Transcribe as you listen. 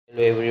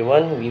Hello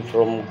everyone, we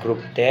from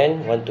Group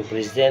 10 want to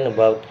present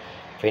about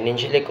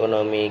Financial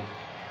Economic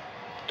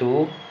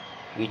 2,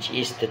 which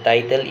is the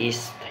title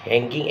is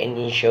Hanging and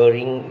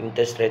Insuring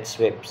Interest Rate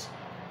Swaps.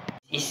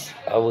 This is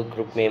our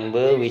group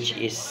member, which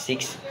is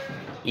 6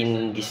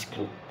 in this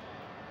group.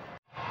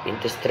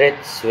 Interest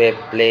rate swap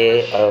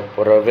play a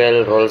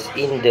pivotal role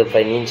in the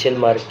financial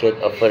market,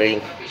 offering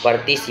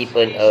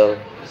participants a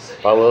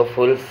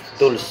powerful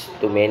tools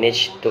to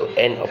manage to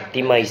and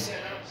optimize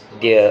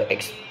their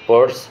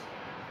exports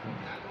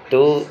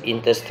to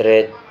interest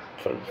rate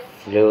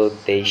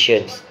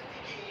fluctuations.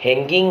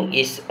 Hedging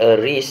is a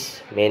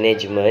risk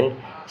management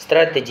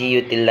strategy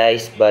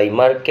utilized by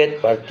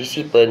market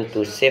participants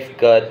to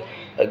safeguard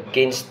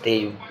against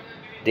the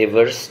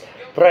diverse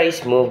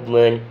price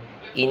movement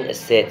in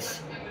assets.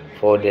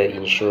 For the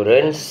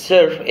insurance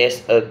serve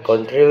as a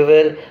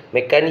controllable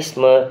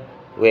mechanism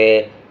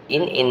where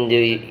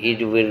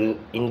individual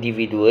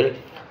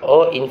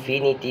or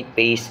infinity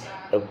pays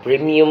a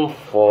premium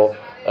for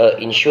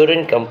an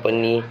insurance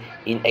company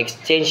in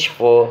exchange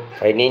for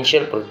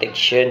financial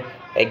protection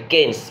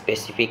against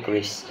specific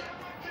risks.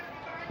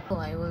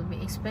 I will be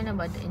explain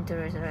about the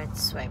interest rate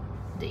swap.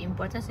 The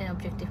importance and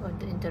objective of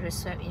the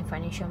interest swap in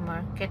financial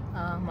market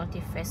are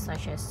multifaceted,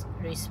 such as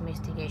risk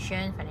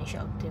mitigation,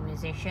 financial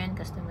optimization,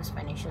 customers'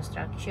 financial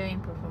structure,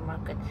 improvement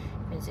market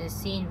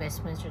efficiency,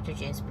 investment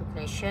strategy and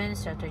speculation,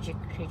 strategic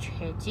risk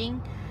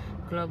hedging,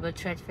 global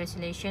trade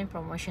facilitation,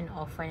 promotion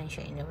of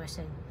financial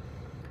innovation.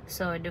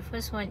 So the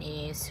first one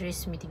is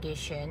risk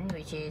mitigation,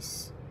 which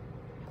is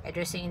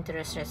addressing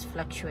interest rate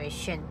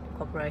fluctuation.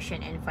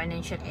 Corporation and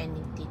financial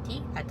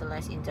entity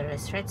utilize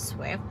interest rate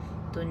swap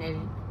to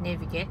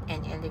navigate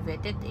and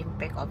alleviate the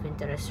impact of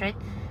interest rate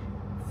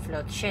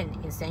fluctuation,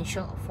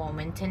 essential for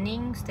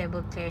maintaining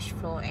stable cash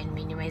flow and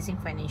minimizing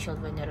financial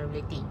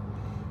vulnerability.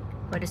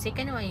 For the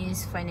second one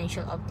is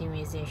financial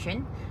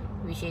optimization,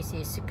 which is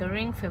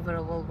securing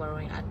favorable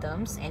borrowing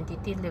terms.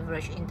 Entity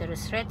leverage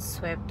interest rate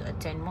swap to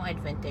attain more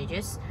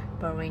advantageous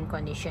borrowing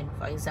condition.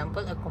 For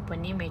example, a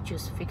company may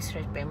choose fixed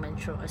rate payment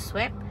through a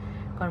swap,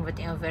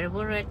 converting a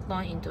variable rate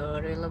loan into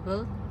a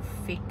reliable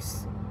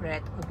fixed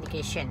rate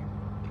obligation.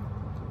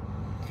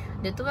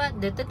 The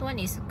third one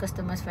is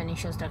customized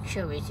financial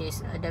structure, which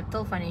is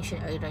adaptable financial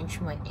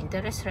arrangement.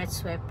 Interest rate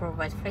swap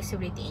provides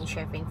flexibility in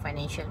shaping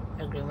financial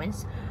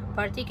agreements.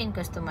 Party can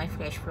customize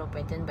cash flow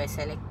pattern by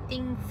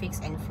selecting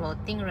fixed and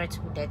floating rates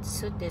that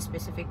suit their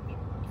specific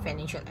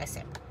financial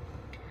asset.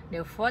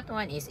 The fourth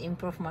one is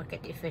improved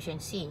market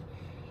efficiency.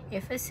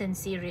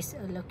 Efficiency risk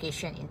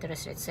allocation.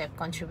 Interest rate swap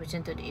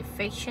contribution to the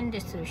efficient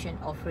distribution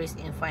of risk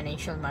in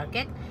financial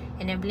market,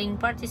 enabling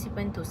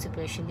participants to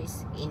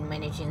specialize in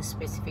managing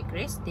specific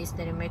risks. This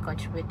may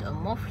contribute to a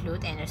more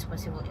fluid and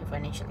responsible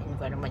financial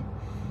environment.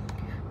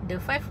 The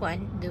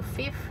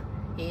fifth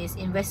is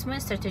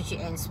investment strategy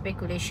and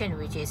speculation,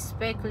 which is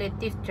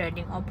speculative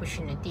trading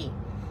opportunity.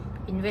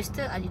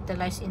 Investors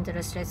utilize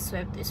interest rate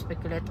swap to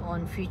speculate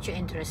on future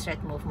interest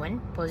rate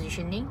movement,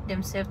 positioning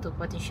themselves to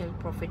potentially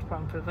profit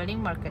from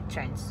prevailing market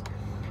trends.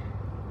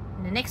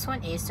 The next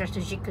one is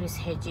strategic risk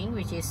hedging,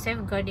 which is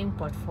safeguarding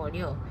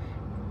portfolio.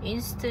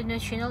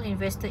 Institutional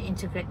investors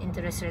integrate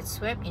interest rate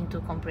swap into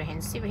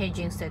comprehensive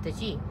hedging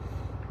strategy,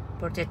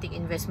 protecting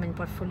investment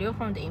portfolio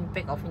from the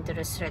impact of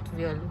interest rate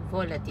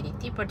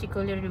volatility,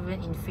 particularly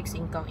relevant in fixed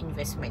income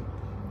investment.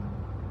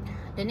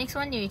 The next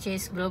one, which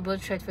is global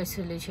trade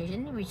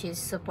facilitation, which is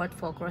support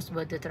for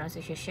cross-border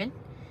transaction.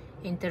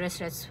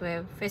 Interest rate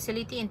swap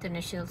facilitate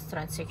international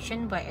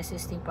transaction by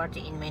assisting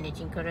party in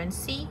managing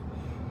currency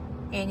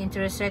and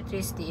interest rate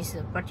risk. This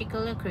is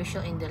particularly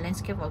crucial in the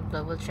landscape of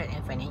global trade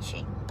and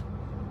financing.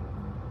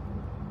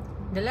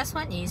 The last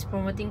one is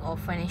promoting of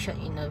financial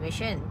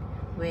innovation,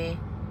 where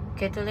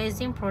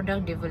catalyzing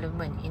product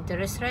development.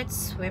 Interest rate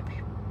swap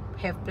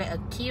have played a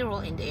key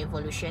role in the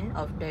evolution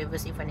of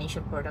diverse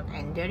financial product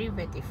and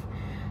derivative.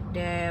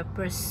 They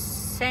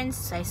present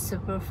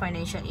sizable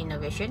financial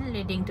innovation,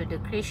 leading to the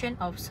creation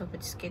of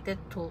sophisticated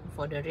tools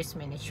for the risk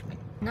management.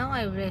 Now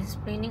I will be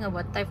explaining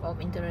about type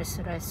of interest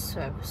rate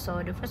swap.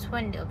 So the first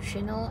one, the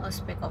optional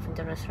aspect of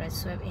interest rate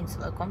swap, is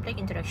a complex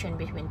interaction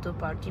between two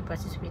parties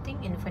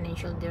participating in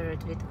financial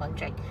derivative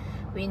contract.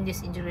 Within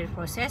this integrated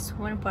process,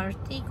 one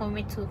party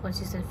commits to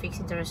consistent fixed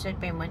interest rate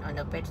payment on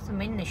a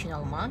determined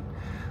national amount,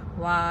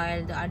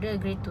 while the other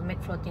agreed to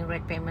make floating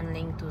rate payment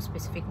linked to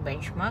specific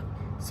benchmark,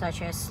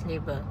 such as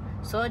labor.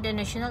 So the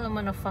national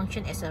amount of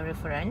function as a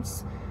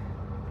reference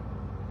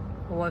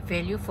or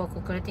value for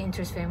calculating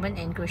interest payment,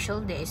 and crucial,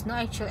 there is no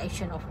actual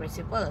action of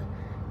principal.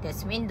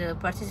 That means the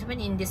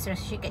participant in this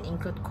transaction can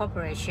include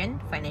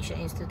corporation, financial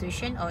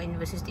institution, or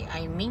university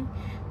aiming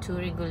to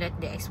regulate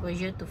the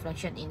exposure to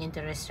fluctuation in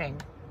interest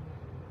rate.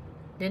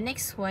 The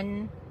next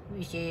one,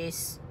 which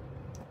is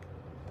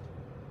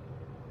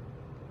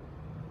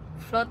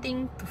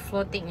floating to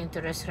floating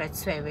interest rate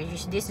swap, which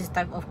is this is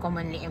type of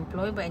commonly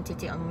employed by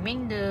entity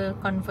aiming the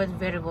convert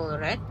variable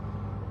rate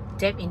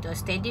debt into a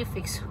steady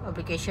fixed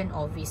obligation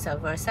or vice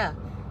versa.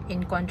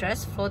 In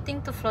contrast,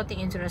 floating to floating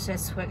interest rate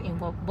swap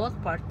involve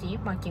both parties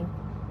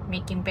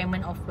making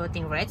payment of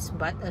floating rates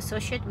but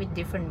associated with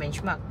different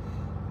benchmark.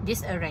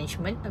 This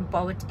arrangement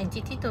empowers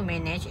entity to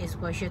manage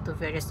exposure to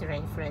various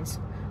reference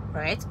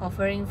rates,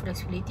 offering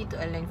flexibility to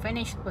align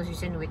financial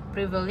position with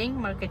prevailing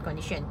market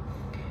condition.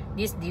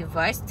 This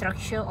device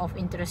structure of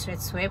interest rate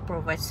swap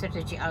provides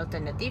strategic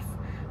alternative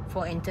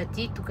for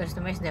entity to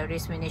customize their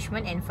risk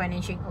management and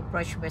financing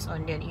approach based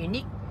on their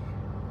unique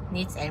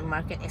needs and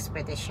market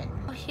expectation.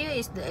 Here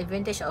is the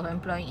advantage of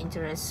employing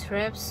interest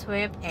rate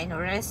swap and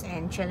risks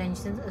and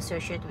challenges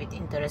associated with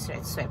interest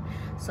rate swap.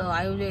 So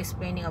I will be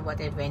explaining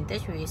about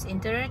advantage, which is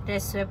interest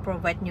rate swap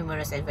provide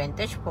numerous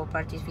advantage for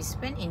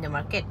participants in the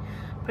market.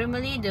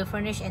 Primarily, they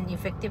furnish an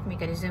effective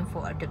mechanism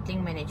for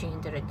adopting managing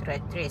interest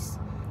rate risk.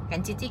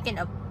 Entity can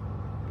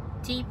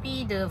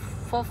TP the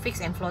for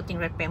fixed and floating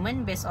rate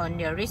payment based on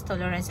their risk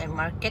tolerance and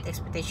market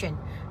expectation,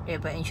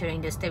 thereby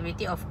ensuring the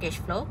stability of cash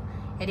flow.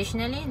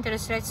 Additionally,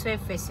 interest rate swap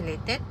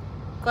facilitated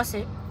cost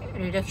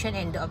reduction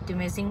and the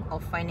optimizing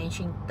of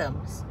financing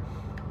terms.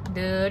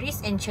 The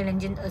risks and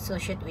challenges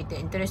associated with the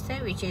interest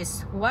rate, which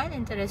is while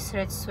interest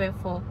rate swap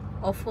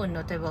offer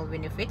notable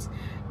benefits,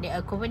 they are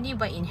accompanied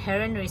by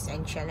inherent risks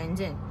and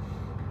challenges.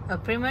 A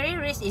primary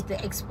risk is the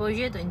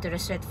exposure to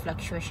interest rate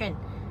fluctuation.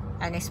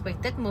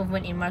 Unexpected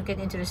movement in market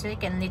interest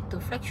rate can lead to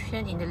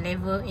fluctuation in the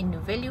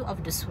value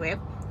of the swap,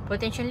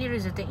 potentially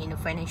resulting in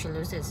financial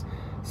losses.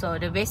 So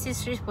the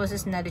basis risk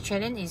poses another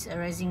challenge is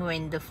arising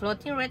when the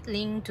floating rate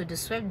linked to the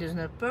swap does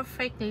not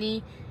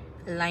perfectly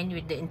align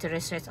with the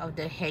interest rates of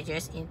the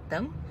hedges in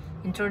term,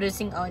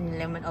 introducing an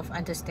element of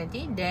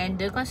uncertainty. Then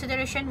the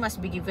consideration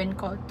must be given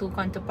to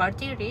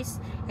counterparty risk,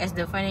 as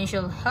the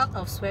financial health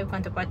of swap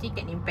counterparty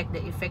can impact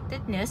the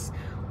effectiveness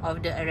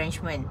of the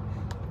arrangement.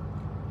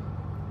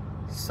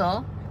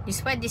 So,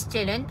 despite this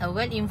challenge, a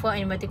well-informed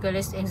and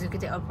meticulous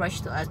executive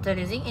approach to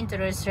authorizing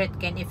interest rate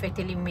can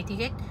effectively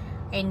mitigate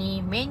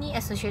many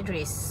associated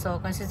risks. So,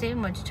 consistently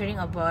monitoring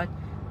about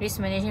risk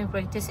management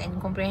practice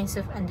and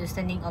comprehensive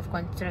understanding of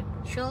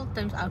contractual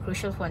terms are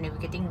crucial for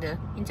navigating the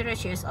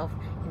interest rates of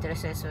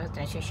interest rate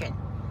transaction.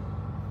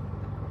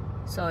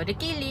 So, the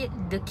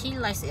key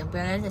lies in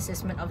balanced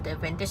assessment of the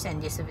advantage and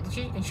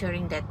disadvantage,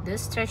 ensuring that the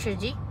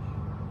strategic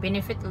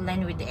benefit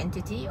align with the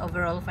entity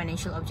overall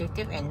financial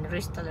objective and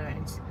risk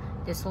tolerance.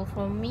 That's all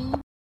from me.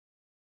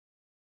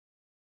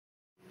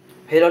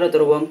 Hello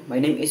Dr. Wang, my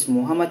name is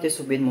Muhammad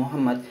Yusuf bin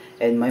Muhammad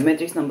and my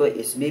matrix number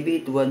is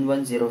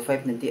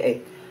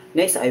BB2110598.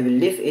 Next, I will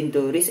dive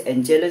into risk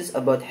and challenge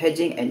about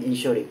hedging and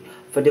insuring.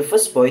 For the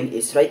first point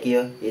is right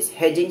here is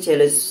hedging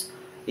challenge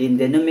in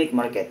dynamic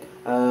market.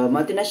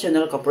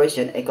 Multinational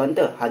corporation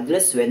encounter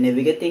hurdles when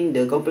navigating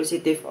the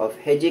complexity of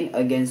hedging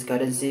against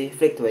currency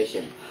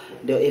fluctuation.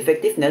 The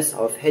effectiveness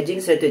of hedging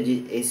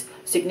strategy is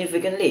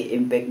significantly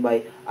impacted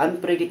by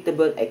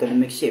unpredictable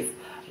economic shift.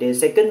 The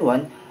second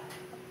one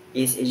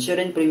is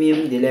insurance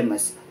premium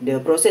dilemmas. The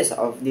process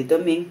of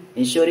determining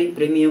insuring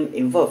premium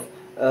involves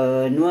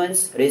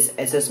nuanced risk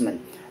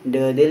assessment.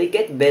 The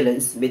delicate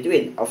balance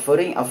between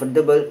offering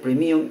affordable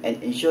premium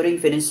and ensuring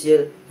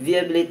financial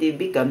viability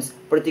becomes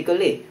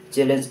particularly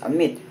challenging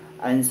amid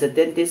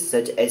uncertainties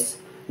such as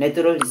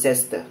natural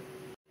disaster.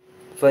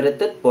 For the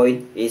third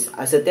point is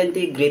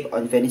uncertainty grip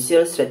on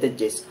financial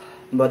strategies.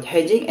 Both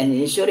hedging and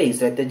insuring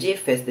strategy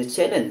face the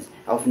challenge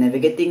of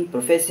navigating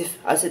pervasive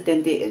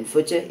uncertainty in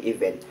future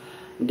events.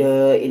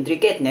 The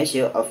intricate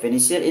nature of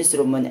financial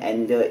instruments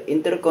and the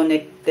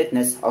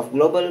interconnectedness of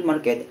global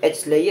market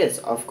adds layers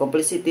of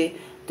complexity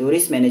to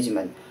risk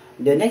management.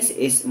 The next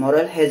is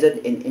moral hazard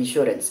in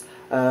insurance.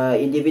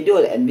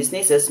 Individuals and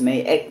businesses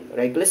may act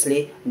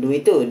recklessly due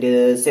to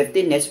the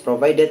safety nets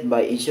provided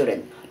by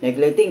insurance.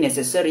 Neglecting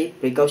necessary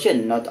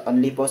precaution not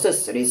only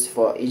poses risk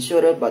for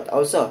insurer but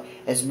also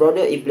has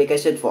broader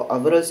implications for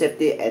overall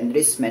safety and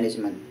risk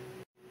management.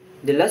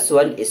 The last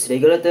one is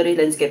regulatory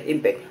landscape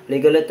impact.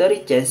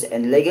 Regulatory change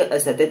and legal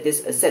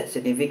uncertainties exert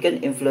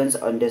significant influence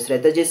on the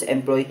strategies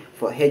employed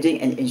for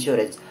hedging and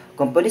insurance.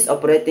 Companies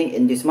operating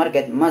in this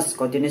market must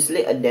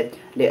continuously adapt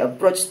their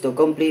approach to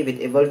comply with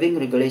evolving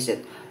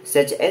regulations,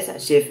 such as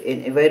shift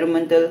in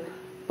environmental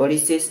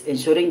policies,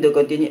 ensuring the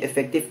continued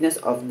effectiveness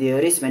of the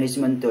risk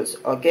management tools.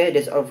 Okay,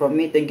 that's all from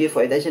me. Thank you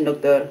for your attention,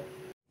 Doctor.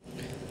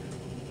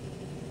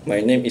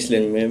 My name is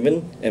Len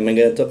Mervin, and I'm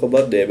going to talk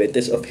about the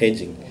advantage of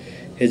hedging.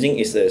 Hedging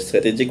is a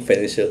strategic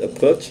financial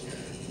approach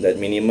that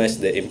minimizes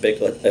the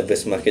impact of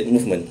adverse market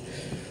movement.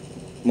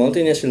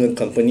 Multinational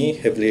companies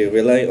heavily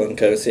rely on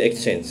currency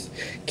exchange,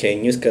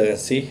 can use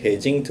currency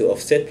hedging to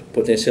offset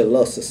potential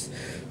losses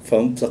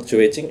from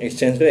fluctuating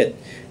exchange rate,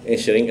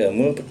 ensuring a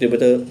more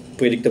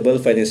predictable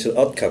financial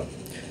outcome.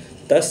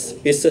 Thus,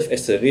 it serves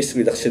as a risk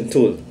reduction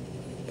tool.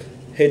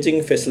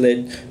 Hedging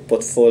facilitates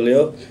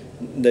portfolio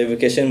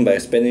diversification by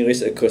spanning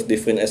risk across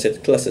different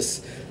asset classes.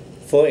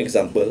 For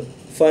example,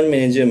 fund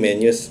manager may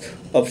use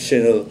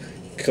optional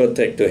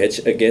contract to hedge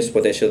against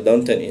potential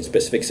downturn in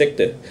specific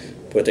sector,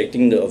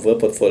 protecting the overall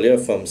portfolio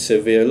from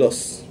severe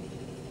loss.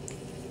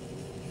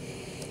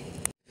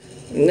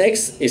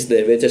 Next is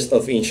the advantage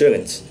of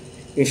insurance.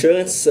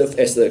 Insurance serves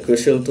as a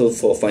crucial tool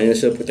for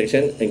financial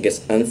protection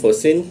against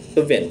unforeseen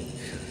events.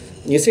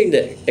 Using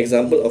the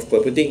example of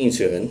property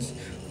insurance,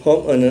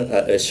 homeowners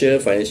are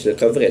assured financial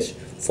coverage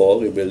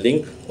for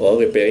rebuilding or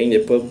repairing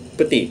their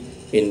property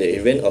in the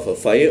event of a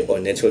fire or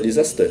natural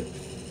disaster,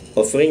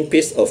 offering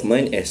peace of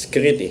mind and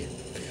security.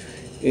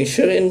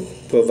 Insurance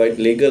provides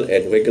legal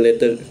and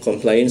regulatory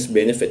compliance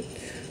benefit,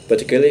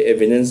 particularly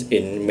evidence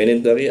in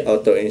mandatory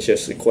auto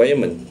insurance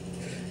requirement.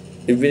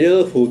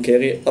 Individuals who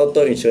carry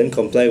auto insurance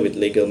comply with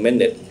legal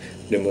mandate,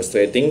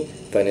 demonstrating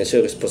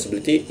financial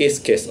responsibility in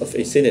case of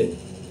incident.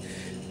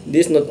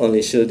 This not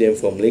only shield them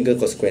from legal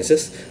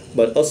consequences,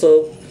 but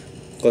also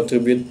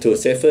contribute to a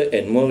safer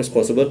and more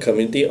responsible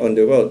community on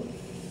the road.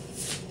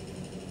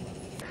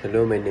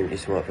 Hello, my name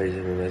is Muhammad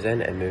Faizal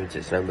Ramazan and my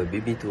research number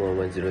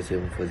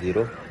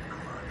BB2110740.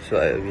 So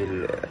I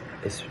will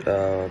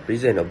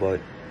present about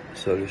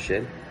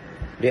solution.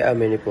 There are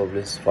many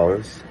problems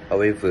found.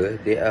 However,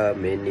 there are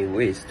many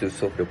ways to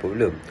solve the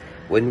problem.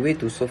 One way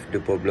to solve the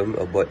problem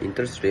about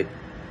interest rate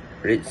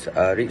risk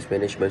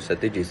management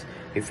strategies.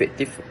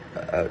 Effective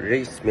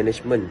risk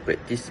management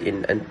practice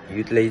in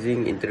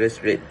utilizing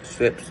interest rate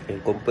swaps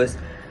encompass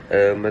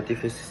a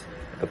multifaceted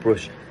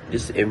approach.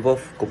 This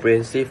involves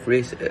comprehensive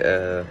risk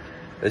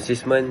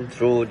assessment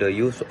through the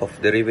use of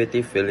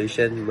derivative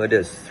valuation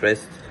models,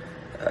 stress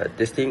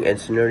testing, and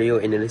scenario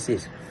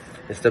analysis.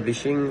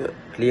 Establishing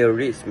clear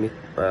risk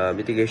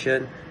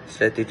mitigation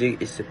strategy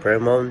is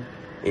paramount,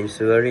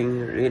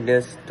 ensuring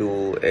readiness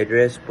to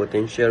address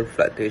potential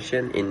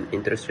fluctuation in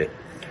interest rate.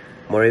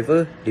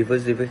 Moreover,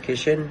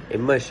 diversification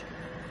emerged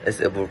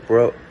as a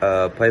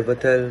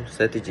pivotal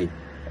strategy,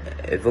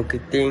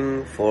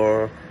 advocating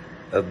for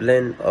a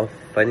blend of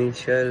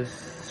financial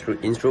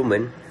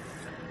instrument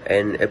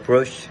and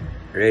approach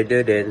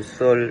rather than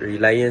sole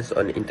reliance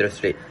on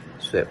interest rate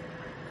swap.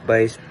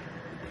 By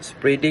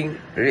spreading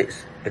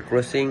risk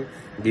across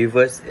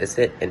diverse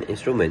assets and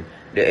instruments,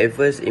 the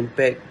adverse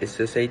impact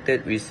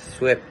associated with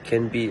swap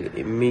can be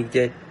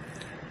immediate,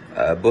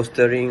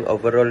 bolstering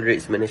overall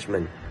risk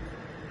management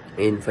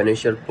in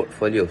financial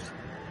portfolios.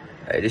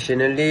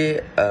 Additionally,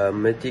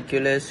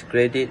 meticulous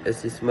credit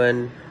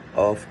assessment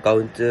of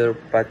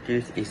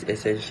counterparties is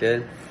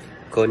essential,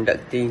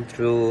 conducting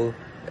through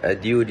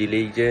due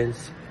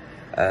diligence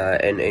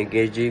and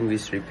engaging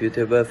with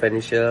reputable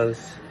financial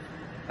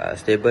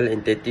stable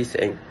entities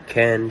and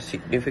can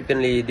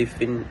significantly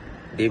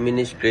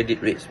diminish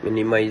credit risk,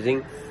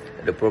 minimizing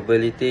the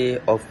probability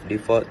of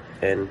default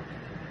and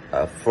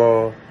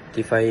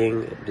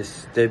fortifying the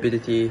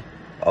stability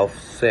of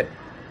swap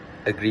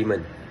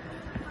agreement.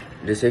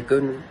 The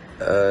second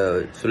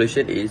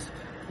solution is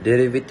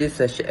derivatives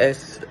such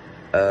as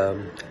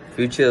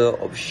future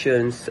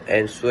options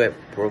and swap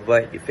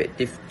provide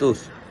effective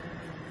tools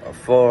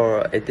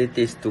for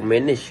entities to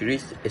manage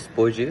risk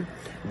exposure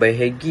by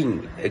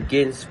hedging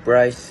against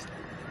price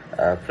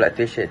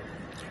fluctuation.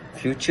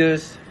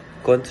 Futures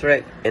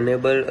contract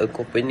enable a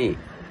company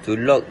to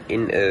lock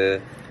in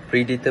a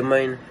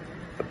predetermined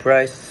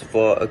price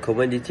for a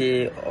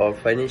commodity or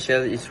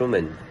financial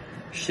instrument,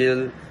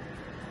 shield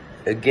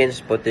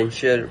against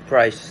potential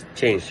price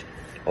change.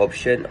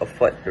 Option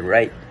afford the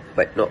right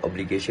but not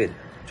obligation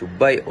to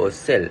buy or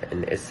sell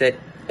an asset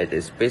at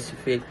a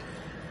specific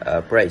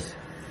price,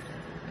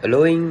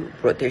 allowing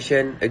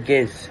protection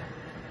against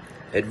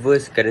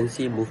adverse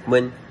currency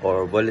movement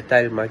or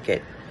volatile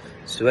market.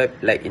 Swap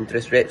like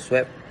interest rate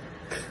swap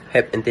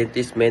help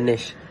entities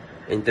manage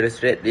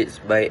interest rate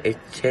risk by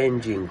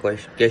exchanging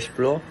cash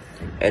flow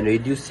and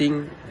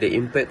reducing the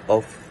impact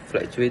of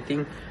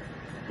fluctuating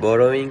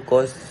borrowing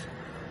costs.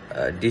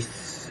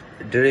 This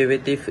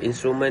derivative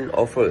instrument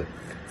offer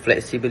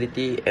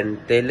flexibility and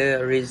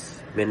tailor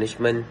risk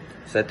management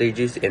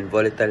strategies in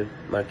volatile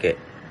market.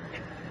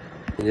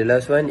 And the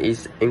last one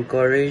is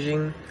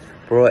encouraging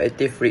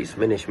proactive risk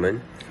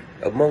management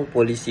among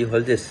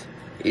policyholders.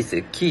 Is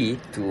a key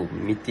to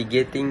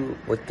mitigating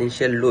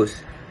potential loss.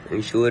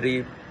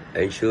 Insurer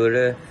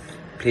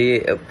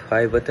play a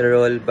pivotal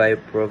role by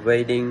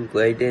providing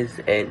guidance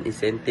and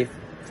incentive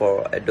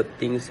for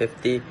adopting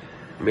safety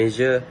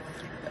measures,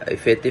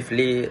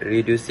 effectively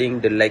reducing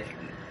the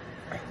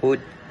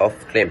likelihood of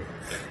claim.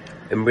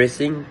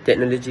 Embracing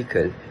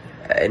technological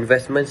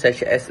investments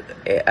such as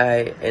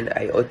AI and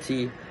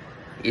IoT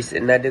is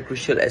another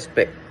crucial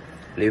aspect.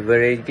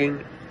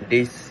 Leveraging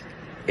this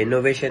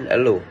innovation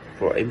allow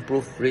for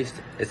improved risk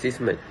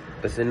assessment,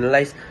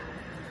 personalized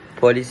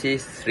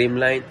policies,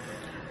 streamlined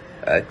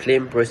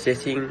claim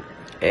processing,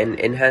 and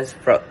enhanced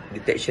fraud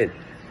detection.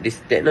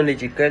 This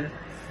technological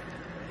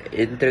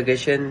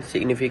integration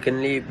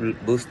significantly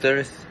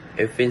boosters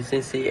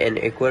efficiency and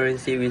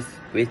accuracy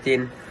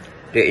within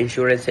the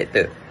insurance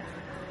sector.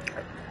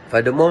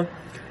 Furthermore,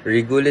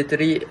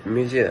 regulatory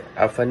measures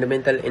are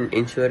fundamental in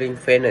ensuring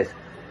fairness,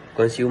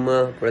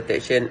 consumer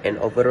protection, and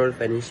overall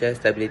financial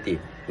stability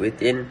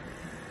within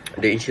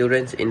the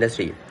insurance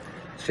industry.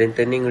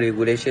 Strengthening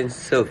regulations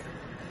serve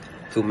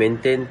to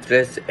maintain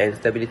trust and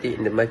stability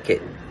in the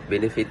market,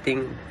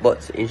 benefiting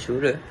both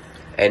insurers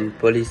and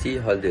policy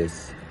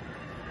holders.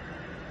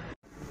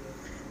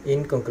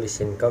 In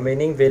conclusion,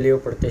 combining value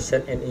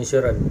protection and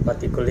insurance,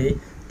 particularly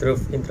through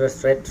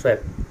interest rate swap,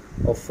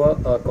 offer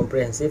a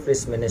comprehensive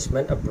risk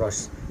management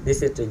approach. This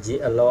strategy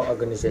allows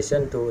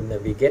organizations to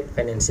navigate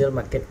financial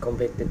market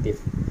competitive,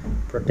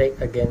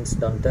 protect against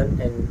downturn,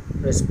 and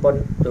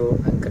respond to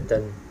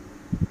uncertainty.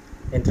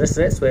 Interest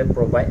rate swap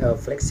provide a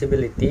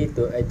flexibility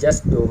to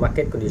adjust to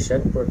market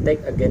conditions,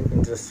 protect against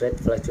interest rate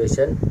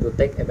fluctuation to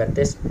take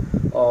advantage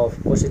of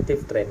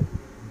positive trend.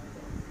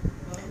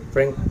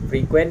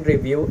 Frequent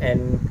review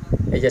and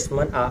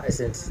adjustment are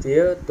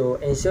essential to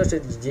ensure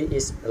strategy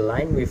is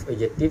aligned with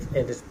objective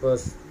and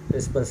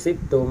responsive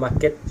to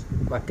market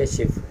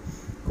shift,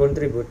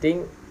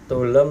 contributing to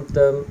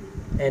long-term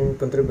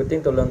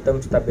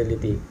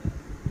stability.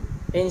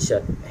 In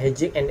short,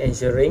 hedging and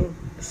ensuring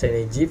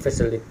synergy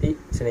facilitated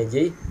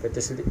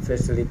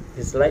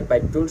by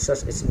tools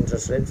such as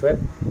interest rate swap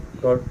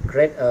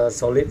create a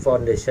solid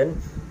foundation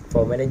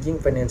for managing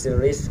financial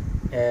risk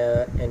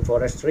and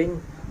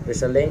fostering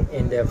resilience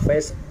in the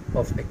face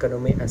of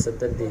economic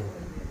uncertainty.